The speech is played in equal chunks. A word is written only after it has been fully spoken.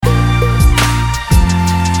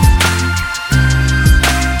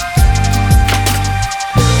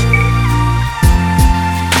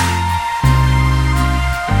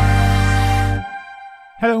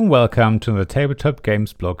welcome to the Tabletop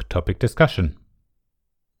Games blog topic discussion.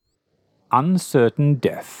 Uncertain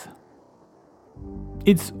death.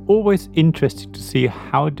 It's always interesting to see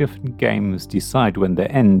how different games decide when they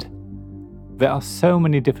end. There are so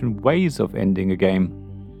many different ways of ending a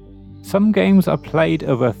game. Some games are played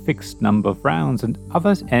over a fixed number of rounds and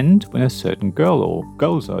others end when a certain goal or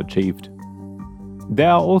goals are achieved.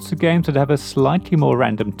 There are also games that have a slightly more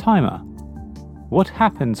random timer. What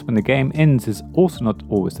happens when the game ends is also not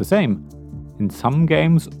always the same. In some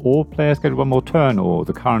games, all players get one more turn or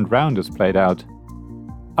the current round is played out.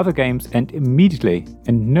 Other games end immediately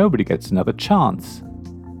and nobody gets another chance.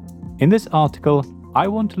 In this article, I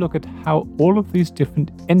want to look at how all of these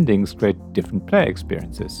different endings create different player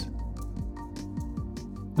experiences.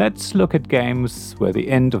 Let's look at games where the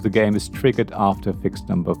end of the game is triggered after a fixed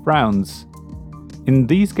number of rounds. In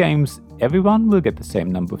these games, everyone will get the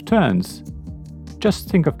same number of turns. Just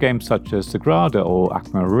think of games such as Sagrada or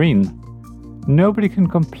Aquamarine. Nobody can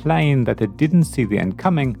complain that they didn't see the end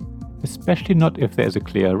coming, especially not if there's a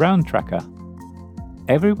clear round tracker.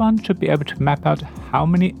 Everyone should be able to map out how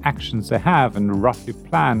many actions they have and roughly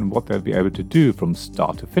plan what they'll be able to do from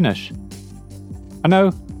start to finish. I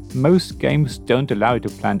know most games don't allow you to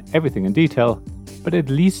plan everything in detail, but at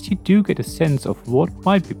least you do get a sense of what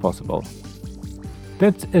might be possible.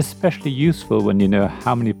 That's especially useful when you know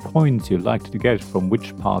how many points you're likely to get from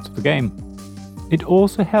which parts of the game. It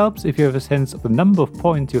also helps if you have a sense of the number of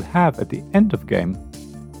points you'll have at the end of the game.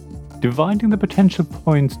 Dividing the potential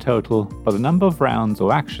points total by the number of rounds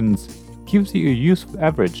or actions gives you a useful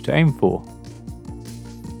average to aim for.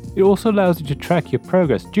 It also allows you to track your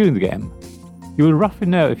progress during the game. You will roughly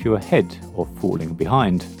know if you're ahead or falling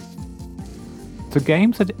behind. So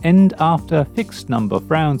games that end after a fixed number of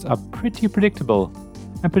rounds are pretty predictable,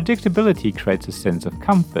 and predictability creates a sense of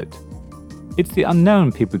comfort. It's the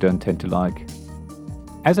unknown people don't tend to like.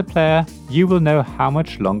 As a player, you will know how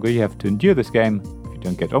much longer you have to endure this game if you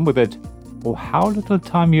don't get on with it, or how little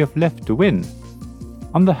time you have left to win.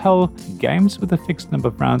 On the whole, games with a fixed number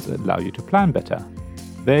of rounds allow you to plan better.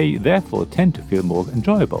 They therefore tend to feel more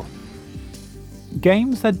enjoyable.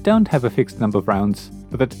 Games that don't have a fixed number of rounds,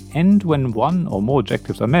 but that end when one or more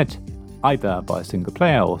objectives are met, either by a single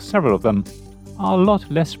player or several of them, are a lot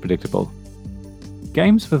less predictable.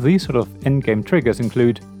 Games with these sort of endgame triggers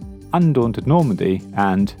include Undaunted Normandy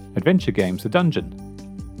and adventure games The Dungeon.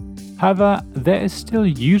 However, there is still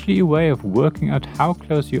usually a way of working out how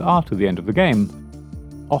close you are to the end of the game.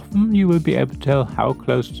 Often you will be able to tell how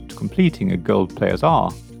close to completing a goal players are,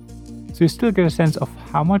 so you still get a sense of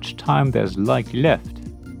how much time there's likely left.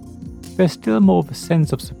 There's still more of a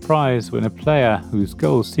sense of surprise when a player whose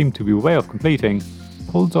goals seem to be way off completing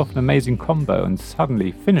pulls off an amazing combo and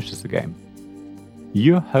suddenly finishes the game.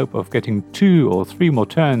 Your hope of getting 2 or 3 more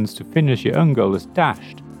turns to finish your own goal is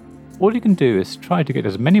dashed. All you can do is try to get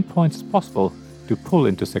as many points as possible to pull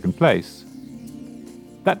into second place.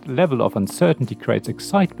 That level of uncertainty creates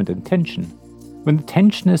excitement and tension. When the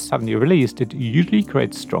tension is suddenly released, it usually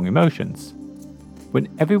creates strong emotions.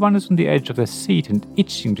 When everyone is on the edge of their seat and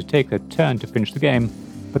itching to take their turn to finish the game,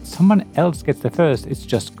 but someone else gets there first, it's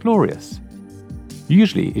just glorious.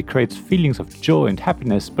 Usually it creates feelings of joy and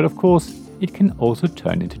happiness, but of course it can also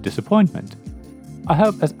turn into disappointment. I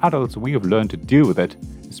hope as adults we have learned to deal with it,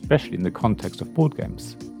 especially in the context of board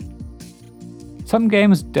games. Some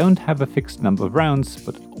games don't have a fixed number of rounds,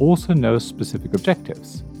 but also no specific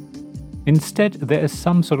objectives. Instead, there is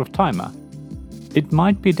some sort of timer. It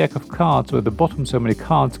might be a deck of cards where the bottom so many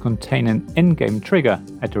cards contain an endgame trigger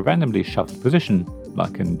at a randomly shuffled position,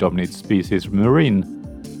 like in Dominate Species Marine.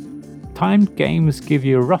 Timed games give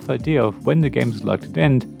you a rough idea of when the game is likely to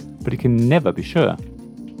end, but you can never be sure.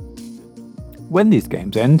 When these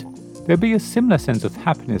games end, there'll be a similar sense of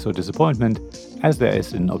happiness or disappointment as there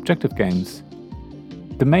is in objective games.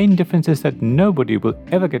 The main difference is that nobody will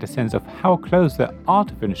ever get a sense of how close they are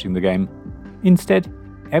to finishing the game. Instead,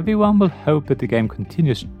 everyone will hope that the game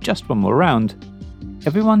continues just one more round.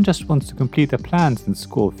 Everyone just wants to complete their plans and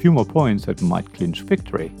score a few more points that might clinch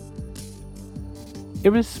victory.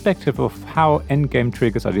 Irrespective of how endgame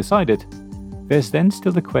triggers are decided, there's then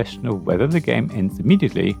still the question of whether the game ends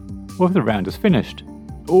immediately, or if the round is finished,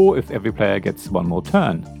 or if every player gets one more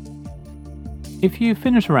turn. If you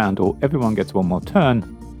finish a round or everyone gets one more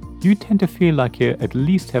turn, you tend to feel like you at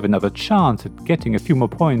least have another chance at getting a few more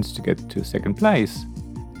points to get to second place.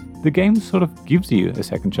 The game sort of gives you a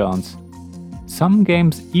second chance. Some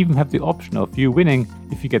games even have the option of you winning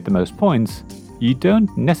if you get the most points. You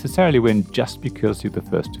don't necessarily win just because you're the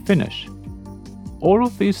first to finish. All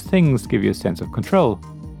of these things give you a sense of control.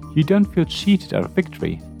 You don't feel cheated out of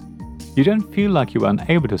victory. You don't feel like you are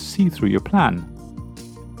unable to see through your plan.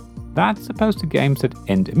 That's opposed to games that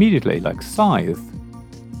end immediately, like Scythe.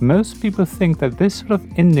 Most people think that this sort of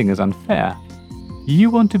ending is unfair. You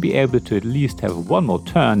want to be able to at least have one more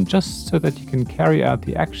turn just so that you can carry out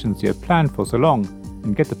the actions you have planned for so long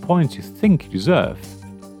and get the points you think you deserve.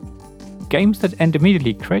 Games that end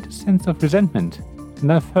immediately create a sense of resentment,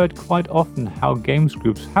 and I've heard quite often how games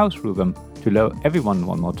groups house rule them to allow everyone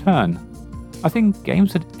one more turn. I think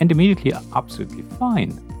games that end immediately are absolutely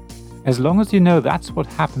fine. As long as you know that's what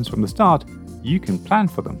happens from the start, you can plan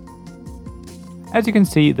for them. As you can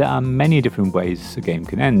see, there are many different ways a game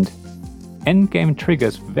can end. Endgame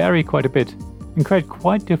triggers vary quite a bit and create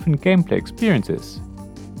quite different gameplay experiences.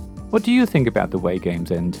 What do you think about the way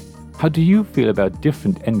games end? How do you feel about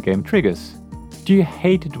different endgame triggers? Do you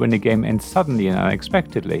hate it when a game ends suddenly and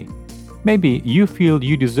unexpectedly? Maybe you feel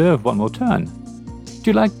you deserve one more turn. Do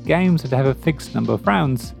you like games that have a fixed number of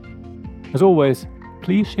rounds? As always,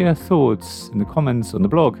 please share your thoughts in the comments on the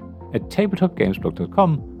blog at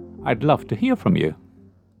tabletopgamesblog.com. I'd love to hear from you.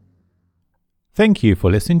 Thank you for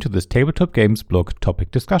listening to this Tabletop Games Blog topic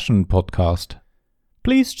discussion podcast.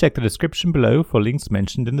 Please check the description below for links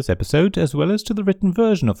mentioned in this episode, as well as to the written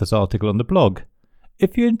version of this article on the blog.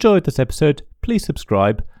 If you enjoyed this episode, please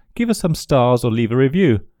subscribe, give us some stars or leave a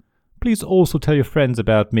review. Please also tell your friends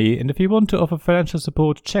about me, and if you want to offer financial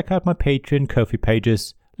support, check out my Patreon and Ko-fi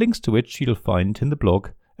pages, links to which you'll find in the blog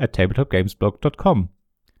at tabletopgamesblog.com.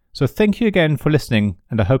 So thank you again for listening,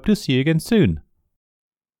 and I hope to see you again soon.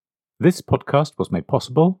 This podcast was made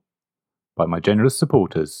possible by my generous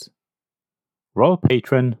supporters: Royal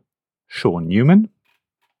Patron Sean Newman,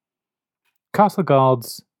 Castle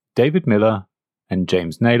Guards David Miller and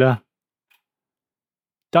James Naylor,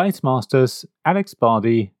 Dice Masters Alex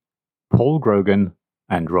Bardi, Paul Grogan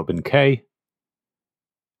and Robin Kay,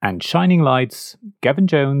 and Shining Lights Gavin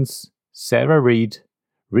Jones, Sarah Reed,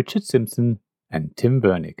 Richard Simpson and Tim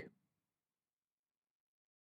Vernick.